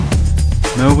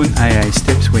Melbourne AA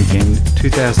Steps Weekend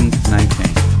 2018.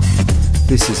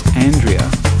 This is Andrea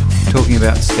talking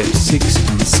about steps 6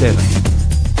 and 7.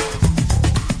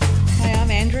 Hi,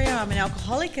 I'm Andrea. I'm an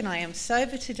alcoholic and I am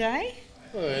sober today.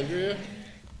 Hello, Andrea. And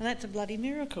that's a bloody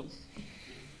miracle.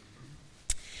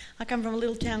 I come from a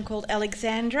little town called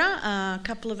Alexandra, a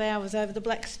couple of hours over the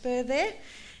Black Spur there,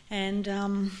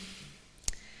 and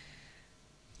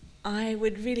I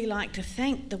would really like to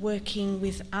thank the Working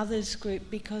with Others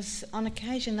group because on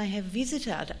occasion they have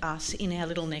visited us in our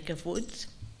little neck of woods.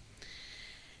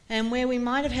 And where we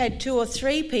might have had 2 or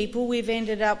 3 people, we've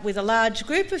ended up with a large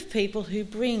group of people who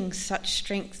bring such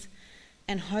strength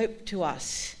and hope to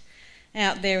us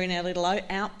out there in our little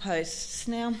outposts.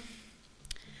 Now,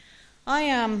 I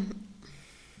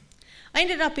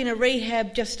ended up in a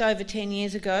rehab just over 10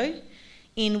 years ago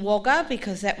in Wagga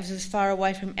because that was as far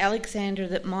away from Alexandra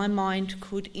that my mind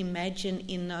could imagine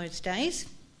in those days.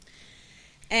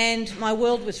 And my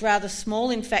world was rather small.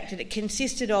 In fact, it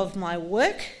consisted of my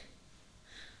work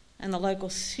and the local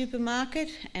supermarket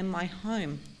and my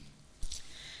home.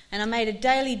 And I made a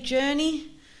daily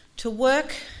journey to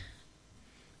work,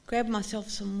 grabbed myself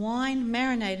some wine,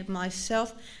 marinated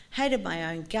myself, hated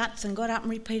my own guts and got up and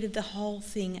repeated the whole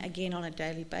thing again on a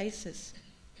daily basis.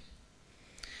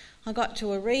 I got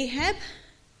to a rehab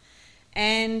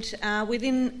and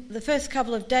within the first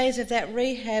couple of days of that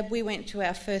rehab we went to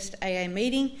our first AA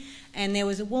meeting and there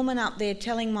was a woman up there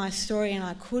telling my story and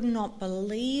I could not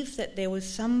believe that there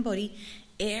was somebody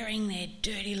airing their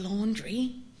dirty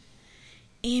laundry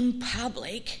in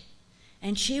public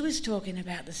and she was talking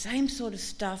about the same sort of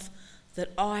stuff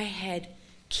that I had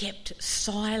kept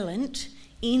silent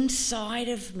inside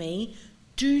of me.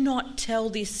 Do not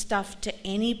tell this stuff to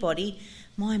anybody.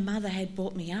 My mother had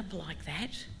brought me up like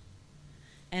that,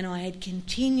 and I had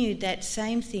continued that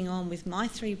same thing on with my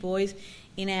 3 boys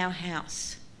in our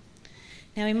house.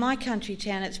 Now, in my country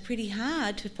town, it's pretty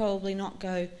hard to probably not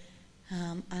go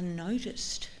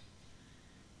unnoticed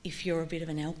if you're a bit of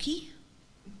an alkie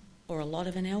or a lot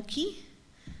of an alkie.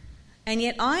 And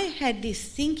yet I had this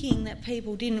thinking that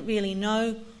people didn't really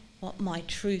know what my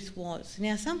truth was.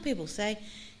 Now, some people say,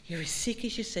 you're as sick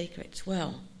as your secrets.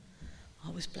 Well, I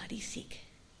was bloody sick.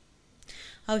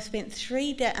 I spent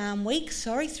 3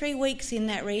 weeks in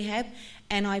that rehab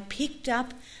and I picked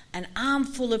up an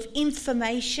armful of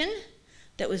information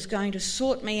that was going to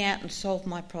sort me out and solve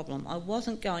my problem. I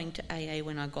wasn't going to AA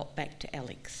when I got back to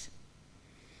Alex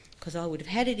because I would have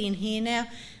had it in here now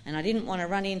and I didn't want to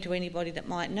run into anybody that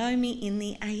might know me in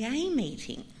the AA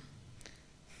meeting.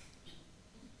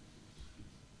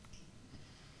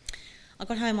 I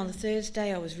got home on the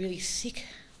Thursday, I was really sick.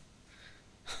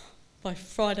 By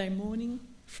Friday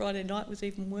night was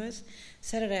even worse.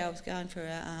 Saturday I was going for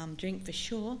a drink for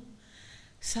sure.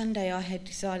 Sunday I had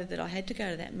decided that I had to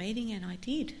go to that meeting and I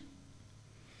did.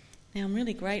 Now I'm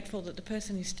really grateful that the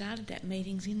person who started that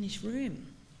meeting's in this room.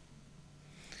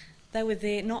 They were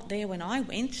there, not there when I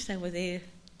went, they were there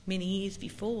many years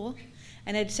before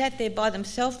and had sat there by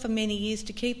themselves for many years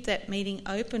to keep that meeting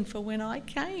open for when I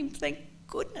came. Thank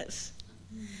goodness.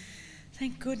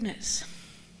 Thank goodness.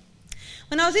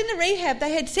 When I was in the rehab,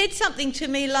 they had said something to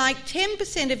me like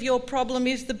 10% of your problem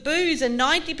is the booze and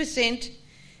 90%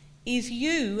 is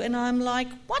you. And I'm like,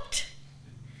 what?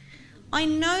 I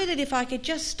know that if I could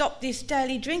just stop this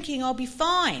daily drinking, I'll be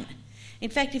fine. In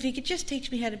fact, if you could just teach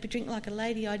me how to drink like a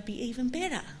lady, I'd be even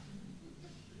better.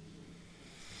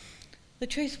 The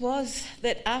truth was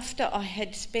that after I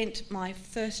had spent my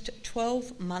first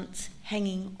 12 months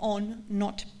hanging on,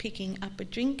 not picking up a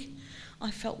drink,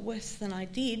 I felt worse than I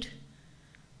did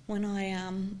when I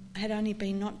had only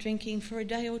been not drinking for a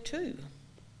day or 2.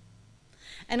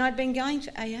 And I'd been going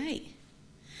to AA.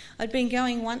 I'd been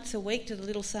going once a week to the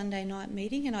little Sunday night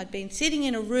meeting and I'd been sitting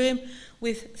in a room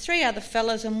with 3 other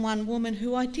fellas and 1 woman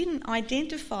who I didn't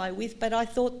identify with, but I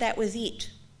thought that was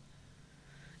it.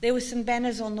 There were some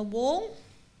banners on the wall,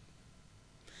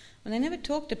 but they never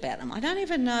talked about them. I don't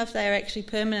even know if they are actually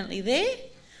permanently there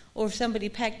or if somebody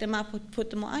packed them up or put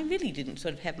them on. I really didn't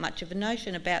sort of have much of a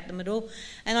notion about them at all,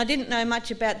 and I didn't know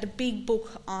much about the big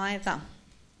book either.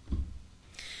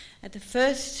 At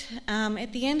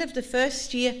the end of the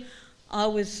first year, I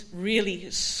was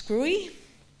really screwy.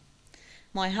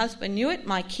 My husband knew it,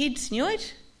 my kids knew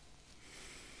it,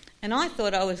 and I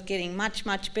thought I was getting much,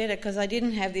 much better because I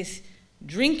didn't have this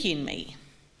drink in me.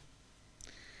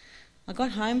 I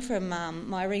got home from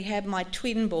my rehab, my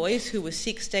twin boys, who were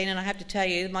 16, and I have to tell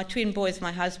you, my twin boys,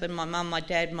 my husband, my mum, my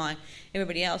dad,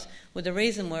 everybody else, were the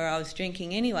reason where I was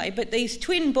drinking anyway. But these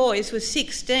twin boys were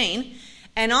 16,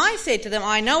 and I said to them,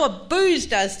 I know what booze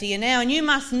does to you now, and you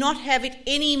must not have it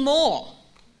any more.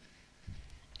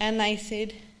 And they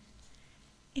said,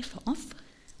 "F off.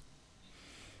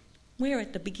 We're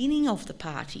at the beginning of the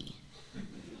party.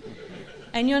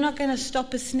 And you're not going to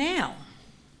stop us now."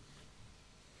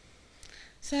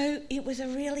 So it was a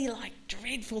really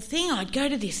dreadful thing. I'd go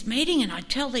to this meeting and I'd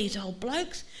tell these old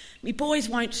blokes, "Me boys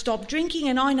won't stop drinking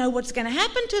and I know what's going to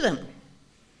happen to them."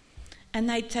 And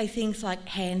they'd say things like,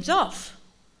 "Hands off,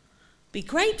 be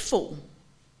grateful,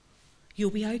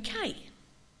 you'll be okay."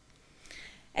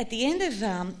 At the end of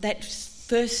that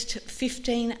first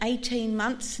 15, 18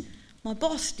 months, my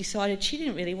boss decided she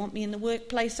didn't really want me in the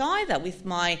workplace either, with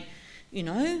my,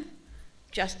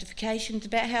 justifications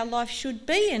about how life should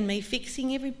be and me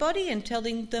fixing everybody and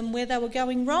telling them where they were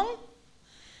going wrong.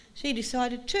 She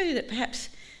decided too that perhaps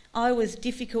I was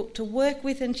difficult to work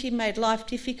with and she made life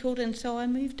difficult, and so I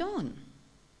moved on.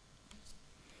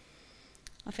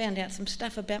 I found out some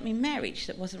stuff about my marriage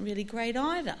that wasn't really great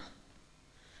either.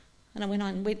 And when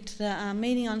I went to the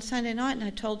meeting on Sunday night and I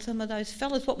told some of those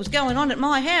fellas what was going on at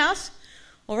my house,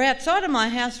 or outside of my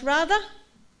house rather,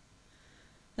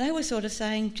 they were sort of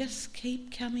saying, "Just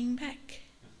keep coming back.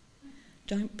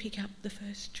 Don't pick up the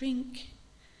first drink.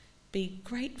 Be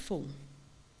grateful."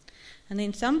 And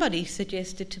then somebody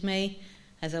suggested to me,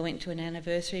 as I went to an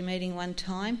anniversary meeting one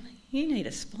time, "You need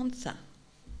a sponsor.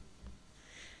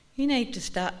 You need to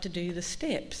start to do the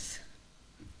steps."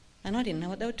 And I didn't know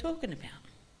what they were talking about.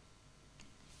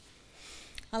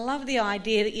 I love the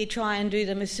idea that you try and do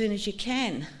them as soon as you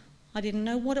can. I didn't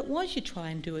know what it was you try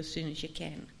and do as soon as you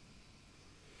can.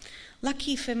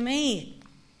 Lucky for me,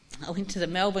 I went to the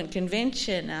Melbourne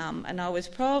Convention and I was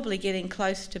probably getting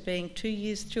close to being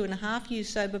 2.5 years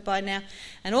sober by now.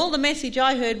 And all the message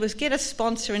I heard was, "Get a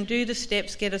sponsor and do the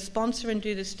steps, get a sponsor and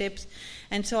do the steps."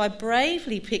 And so I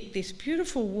bravely picked this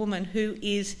beautiful woman who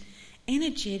is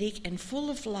energetic and full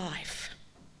of life.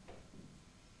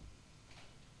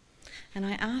 And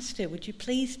I asked her, "Would you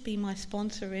please be my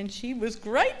sponsor?" And she was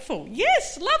grateful.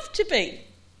 "Yes, love to be."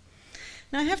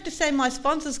 Now I have to say my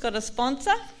sponsor's got a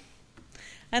sponsor.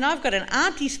 And I've got an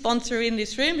auntie sponsor in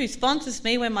this room who sponsors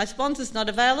me when my sponsor's not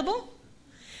available.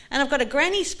 And I've got a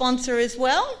granny sponsor as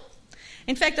well.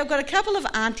 In fact, I've got a couple of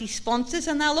auntie sponsors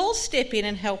and they'll all step in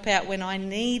and help out when I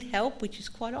need help, which is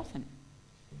quite often.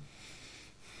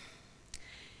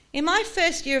 In my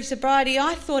first year of sobriety,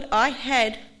 I thought I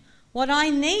had what I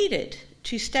needed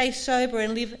to stay sober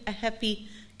and live a happy,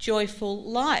 joyful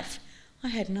life. I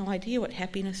had no idea what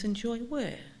happiness and joy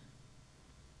were.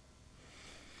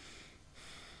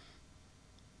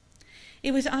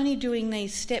 It was only doing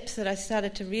these steps that I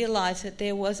started to realise that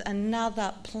there was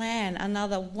another plan,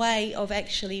 another way of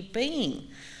actually being.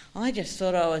 I just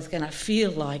thought I was going to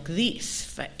feel like this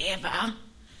forever.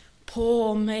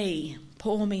 Pour me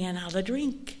another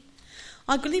drink.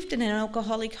 I lived in an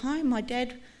alcoholic home. My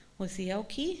dad was the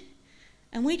alkie,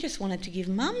 and we just wanted to give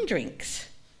Mum drinks.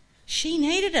 She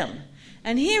needed them,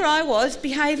 and here I was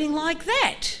behaving like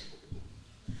that.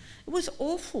 It was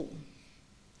awful.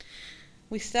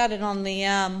 We started on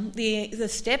the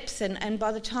steps, and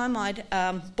by the time I'd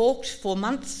balked for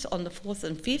months on the 4th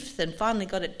and 5th and finally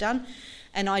got it done,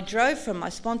 and I drove from my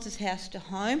sponsor's house to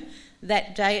home.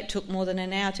 That day it took more than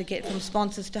an hour to get from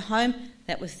sponsors to home.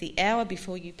 That was the hour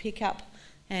before you pick up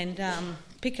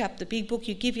the big book.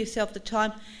 You give yourself the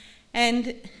time.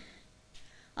 And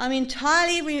I'm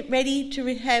entirely ready to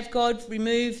have God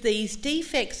remove these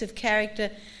defects of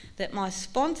character that my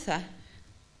sponsor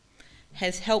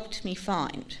has helped me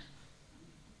find.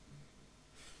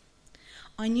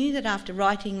 I knew that after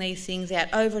writing these things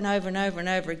out over and over and over and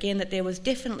over again that there was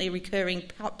definitely recurring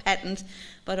patterns,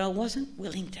 but I wasn't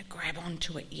willing to grab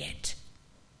onto it yet.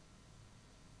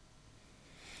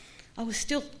 I was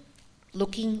still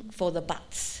looking for the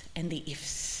buts and the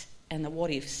ifs and the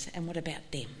what ifs and what about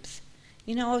thems.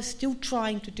 I was still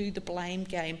trying to do the blame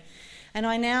game. And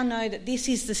I now know that this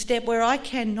is the step where I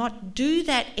cannot do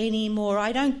that anymore.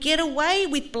 I don't get away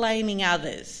with blaming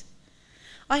others.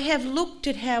 I have looked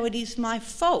at how it is my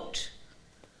fault.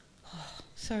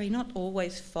 Not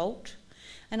always fault.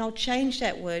 And I'll change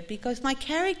that word because my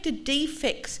character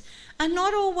defects are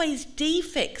not always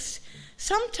defects.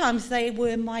 Sometimes they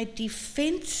were my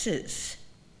defences.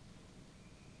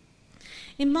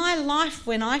 In my life,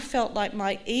 when I felt like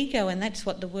my ego, and that's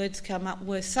what the words come up,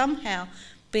 were somehow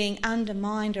being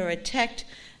undermined or attacked,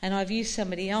 and I've used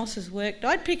somebody else's work,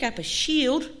 I'd pick up a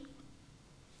shield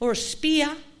or a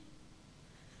spear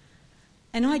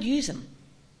and I'd use them.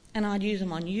 And I'd use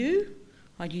them on you,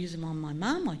 I'd use them on my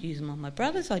mum, I'd use them on my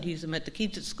brothers, I'd use them at the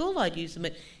kids at school, I'd use them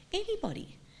at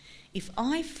anybody. If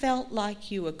I felt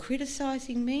like you were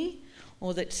criticising me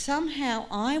or that somehow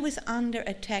I was under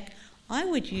attack, I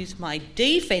would use my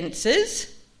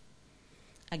defences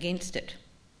against it.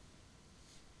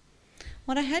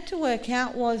 What I had to work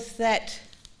out was that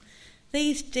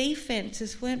these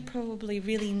defences weren't probably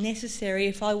really necessary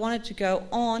if I wanted to go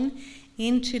on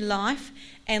into life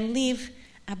and live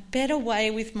a better way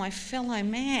with my fellow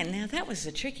man. Now, that was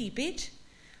the tricky bit.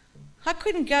 I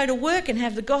couldn't go to work and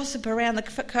have the gossip around the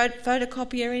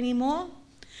photocopier anymore.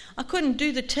 I couldn't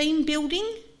do the team building.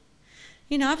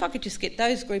 You know, if I could just get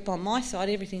those group on my side,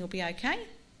 everything will be okay.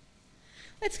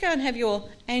 Let's go and have your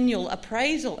annual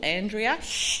appraisal, Andrea.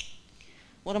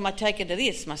 What am I taking to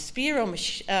this? My spear or my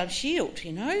shield,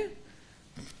 you know?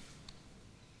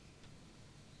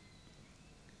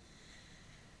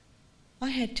 I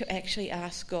had to actually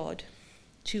ask God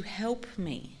to help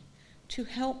me to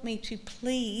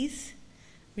please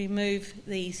remove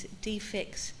these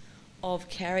defects of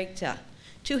character,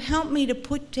 to help me to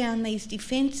put down these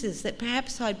defences that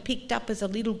perhaps I'd picked up as a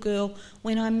little girl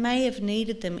when I may have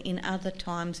needed them in other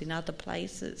times, in other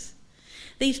places.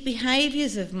 These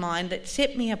behaviours of mine that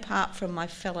set me apart from my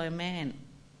fellow man.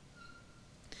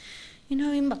 You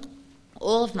know, in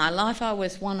all of my life I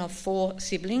was one of 4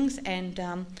 siblings, and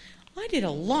I did a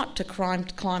lot to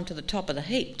climb to the top of the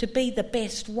heap, to be the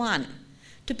best one,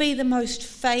 to be the most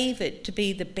favoured, to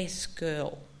be the best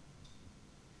girl.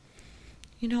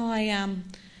 You know,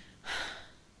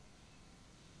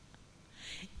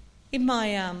 in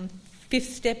my 5th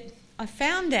step, I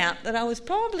found out that I was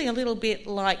probably a little bit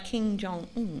like Kim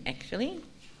Jong-un, actually.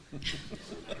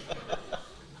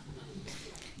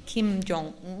 Kim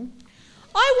Jong-un.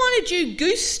 I wanted you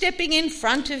goose-stepping in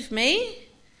front of me,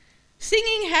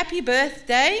 singing happy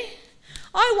birthday.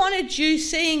 I wanted you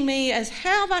seeing me as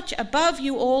how much above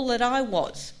you all that I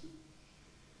was.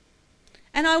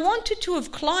 And I wanted to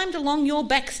have climbed along your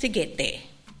backs to get there.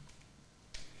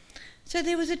 So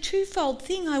there was a twofold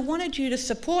thing. I wanted you to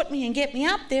support me and get me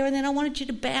up there, and then I wanted you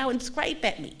to bow and scrape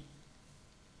at me.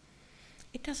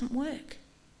 It doesn't work.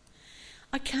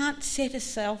 I can't set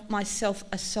myself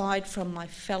aside from my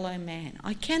fellow man.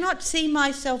 I cannot see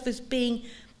myself as being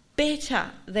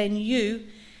better than you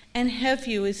and have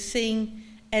you as seeing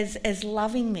as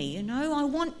loving me. You know, I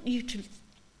want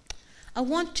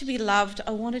to be loved,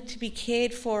 I wanted to be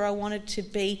cared for, I wanted to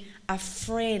be a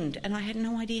friend, and I had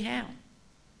no idea how.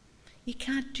 You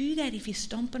can't do that if you're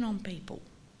stomping on people.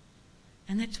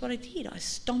 And that's what I did. I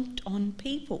stomped on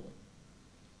people.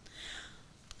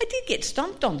 I did get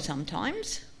stomped on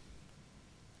sometimes,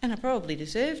 and I probably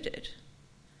deserved it.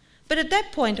 But at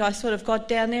that point I sort of got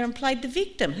down there and played the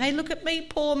victim. Hey, look at me,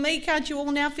 poor me, can't you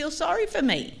all now feel sorry for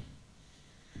me?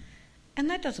 And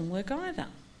that doesn't work either.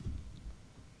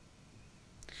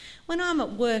 When I'm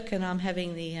at work and I'm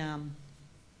having the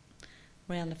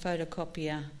around the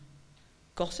photocopier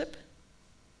gossip,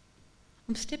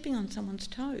 I'm stepping on someone's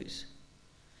toes.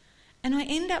 And I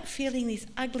end up feeling this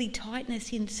ugly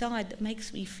tightness inside that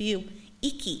makes me feel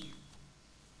icky.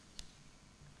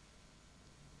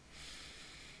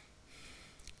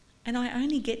 And I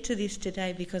only get to this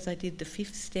today because I did the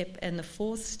 5th step and the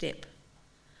 4th step.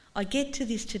 I get to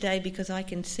this today because I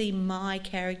can see my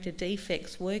character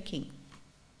defects working.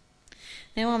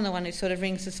 Now I'm the one who sort of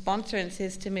rings the sponsor and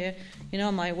says to me, you know,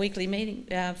 on my weekly meeting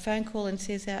phone call, and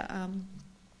says,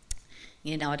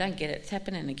 you know, I don't get it. It's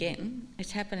happening again.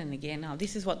 It's happening again. Oh,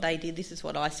 this is what they did. This is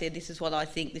what I said. This is what I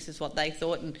think. This is what they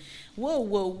thought. And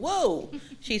whoa.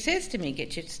 She says to me,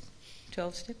 get your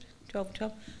 12 steps,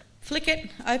 12. Flick it,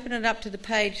 open it up to the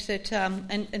page that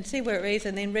and see where it is,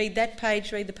 and then read that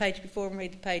page, read the page before and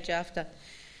read the page after.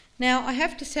 Now, I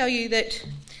have to tell you that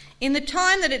in the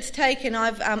time that it's taken,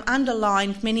 I've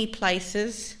underlined many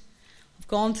places. I've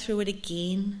gone through it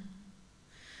again.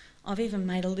 I've even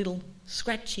made a little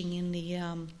scratching in the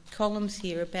columns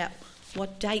here about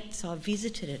what dates I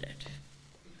visited it.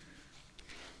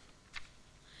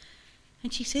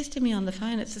 And she says to me on the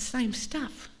phone, it's the same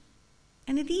stuff.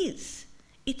 And it is.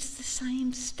 It's the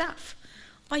same stuff.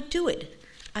 I do it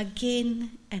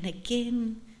again and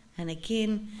again and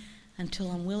again until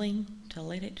I'm willing to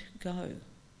let it go.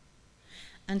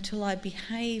 Until I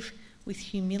behave with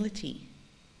humility.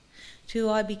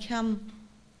 Till I become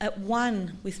at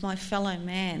one with my fellow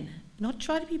man. Not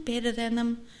try to be better than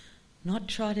them, not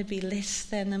try to be less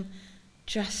than them,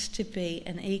 just to be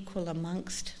an equal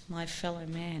amongst my fellow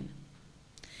man.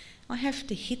 I have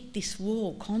to hit this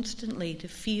wall constantly to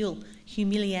feel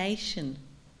humiliation,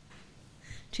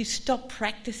 to stop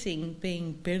practicing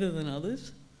being better than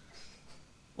others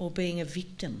or being a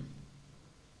victim.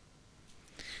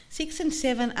 6 and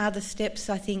 7 are the steps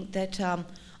I think that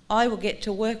I will get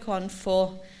to work on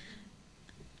for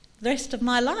the rest of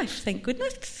my life, thank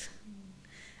goodness.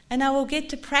 And I will get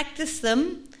to practice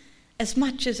them as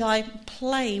much as I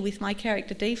play with my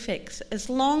character defects, as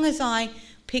long as I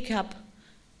pick up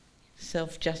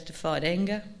self-justified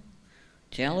anger,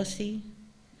 jealousy,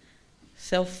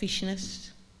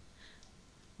 selfishness,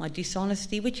 my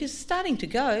dishonesty, which is starting to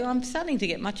go. I'm starting to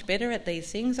get much better at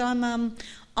these things. I'm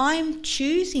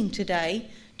choosing today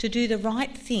to do the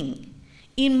right thing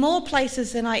in more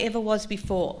places than I ever was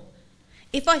before.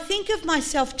 If I think of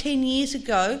myself 10 years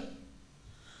ago,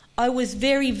 I was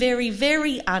very, very,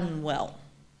 very unwell.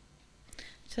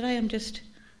 Today I'm just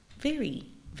very,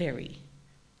 very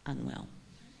unwell.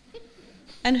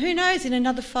 And who knows, in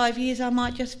another 5 years I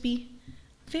might just be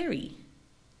very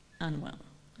unwell.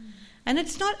 And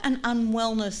it's not an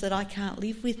unwellness that I can't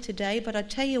live with today, but I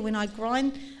tell you, when I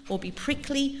grind or be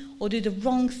prickly or do the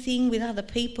wrong thing with other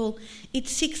people,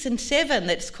 it's 6 and 7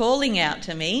 that's calling out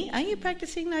to me. Are you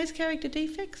practicing those character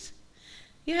defects?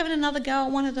 You having another go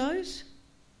at one of those?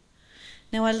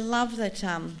 Now, I love that,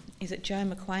 is it Joe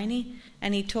McQuaney?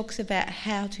 And he talks about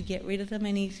how to get rid of them.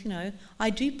 And he's, I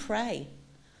do pray.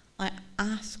 I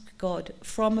ask God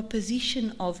from a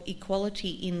position of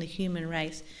equality in the human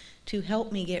race to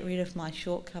help me get rid of my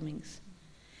shortcomings.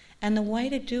 And the way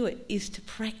to do it is to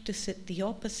practice it the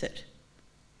opposite.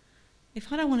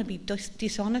 If I don't want to be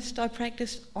dishonest, I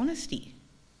practice honesty.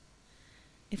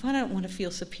 If I don't want to feel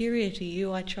superior to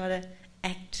you, I try to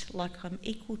act like I'm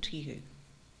equal to you.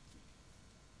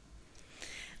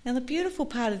 Now, the beautiful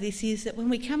part of this is that when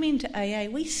we come into AA,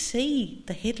 we see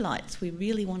the headlights we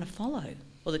really want to follow.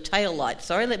 Or the tail lights,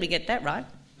 sorry, let me get that right.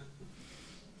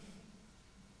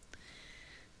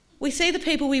 We see the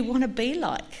people we want to be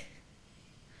like.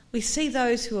 We see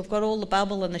those who have got all the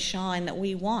bubble and the shine that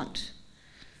we want.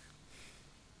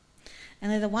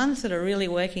 And they're the ones that are really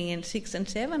working in 6 and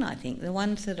 7, I think. The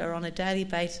ones that are on a daily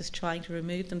basis trying to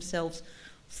remove themselves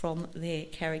from their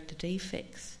character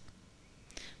defects.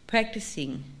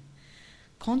 Practicing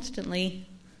constantly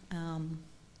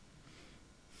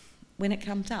when it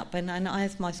comes up. And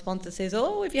as my sponsor says,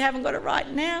 if you haven't got it right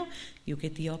now, you'll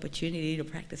get the opportunity to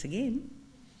practice again.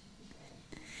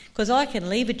 Because I can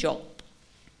leave a job.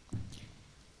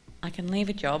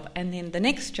 And then the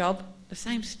next job, the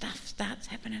same stuff starts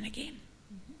happening again.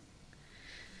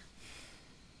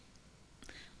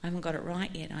 I haven't got it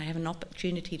right yet. I have an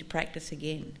opportunity to practice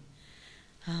again.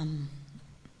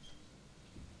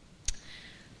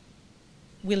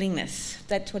 Willingness,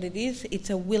 that's what it is.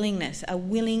 It's a willingness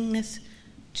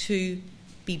to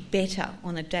be better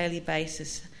on a daily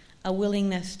basis, a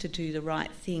willingness to do the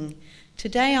right thing.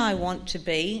 Today I want to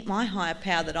be, my higher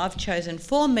power that I've chosen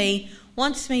for me,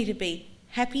 wants me to be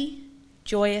happy,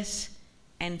 joyous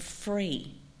and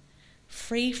free.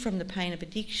 Free from the pain of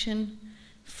addiction,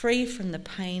 free from the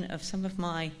pain of some of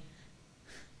my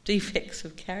defects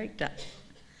of character.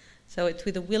 So it's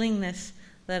with a willingness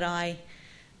that I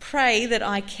pray that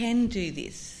I can do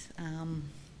this.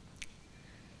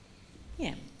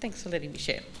 Thanks for letting me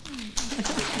share.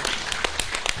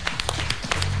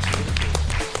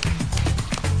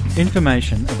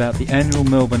 Information about the annual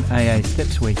Melbourne AA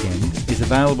Steps Weekend is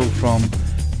available from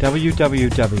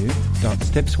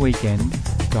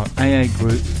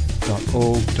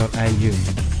www.stepsweekend.aagroup.org.au.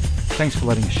 Thanks for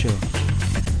letting us share.